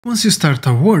Once you start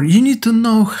a war, you need to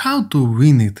know how to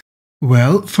win it.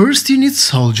 Well, first you need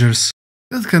soldiers.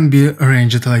 That can be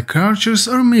ranged like archers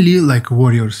or melee like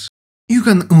warriors. You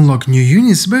can unlock new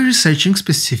units by researching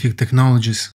specific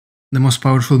technologies. The most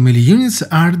powerful melee units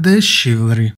are the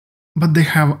chivalry, but they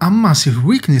have a massive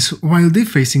weakness while they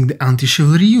facing the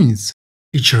anti-chivalry units.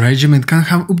 Each regiment can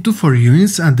have up to 4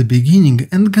 units at the beginning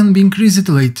and can be increased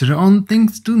later on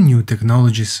thanks to new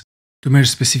technologies. To merge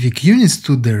specific units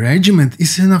to the regiment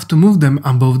is enough to move them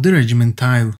above the regiment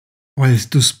tile, while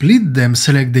to split them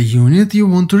select the unit you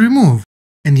want to remove,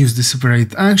 and use the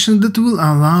separate action that will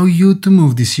allow you to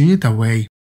move this unit away.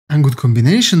 A good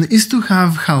combination is to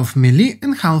have half melee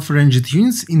and half ranged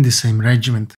units in the same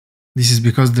regiment. This is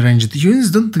because the ranged units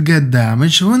don't get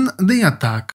damage when they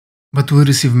attack, but will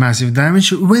receive massive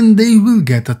damage when they will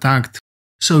get attacked.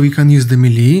 So you can use the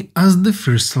melee as the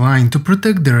first line to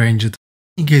protect the ranged.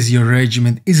 In case your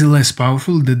regiment is less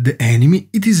powerful than the enemy,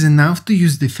 it is enough to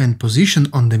use defend position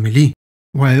on the melee,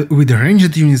 while with the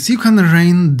ranged units you can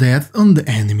rain death on the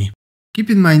enemy. Keep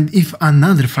in mind, if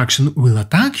another faction will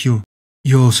attack you,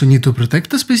 you also need to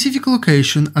protect a specific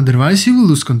location, otherwise you will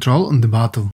lose control on the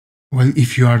battle. While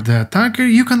if you are the attacker,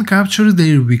 you can capture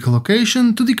their weak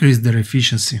location to decrease their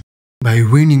efficiency. By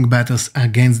winning battles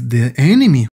against the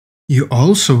enemy, you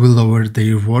also will lower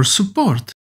their war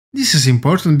support. This is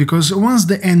important because once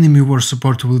the enemy war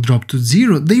support will drop to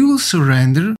 0, they will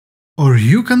surrender, or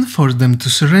you can force them to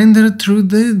surrender through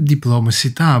the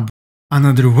diplomacy tab.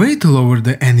 Another way to lower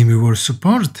the enemy war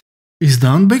support is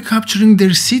done by capturing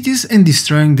their cities and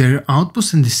destroying their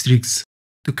outposts and districts.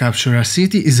 To capture a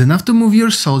city is enough to move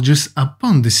your soldiers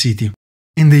upon the city,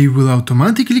 and they will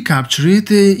automatically capture it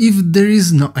if there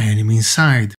is no enemy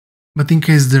inside. But in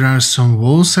case there are some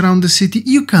walls around the city,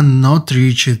 you cannot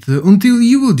reach it until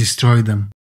you will destroy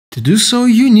them. To do so,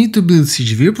 you need to build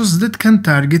siege vehicles that can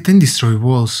target and destroy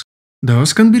walls.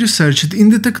 Those can be researched in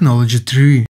the technology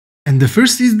tree, and the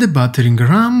first is the battering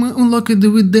ram unlocked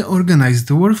with the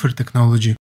organized warfare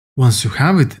technology. Once you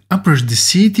have it, approach the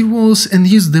city walls and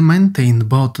use the maintain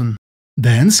button.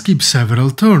 Then skip several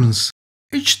turns.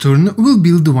 Each turn will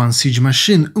build one siege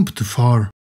machine up to 4.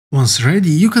 Once ready,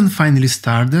 you can finally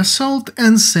start the assault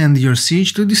and send your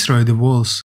siege to destroy the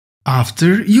walls.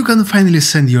 After, you can finally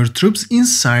send your troops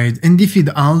inside and defeat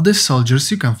all the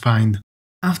soldiers you can find.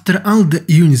 After all the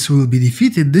units will be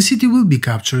defeated, the city will be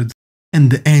captured, and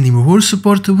the enemy war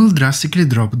support will drastically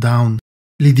drop down,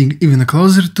 leading even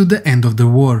closer to the end of the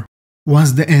war.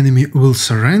 Once the enemy will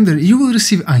surrender, you will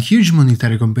receive a huge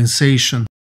monetary compensation,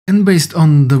 and based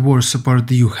on the war support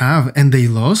you have and they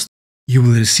lost, you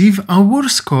will receive a war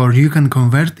score you can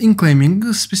convert in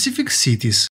claiming specific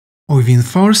cities, or even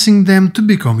forcing them to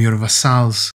become your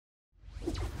vassals.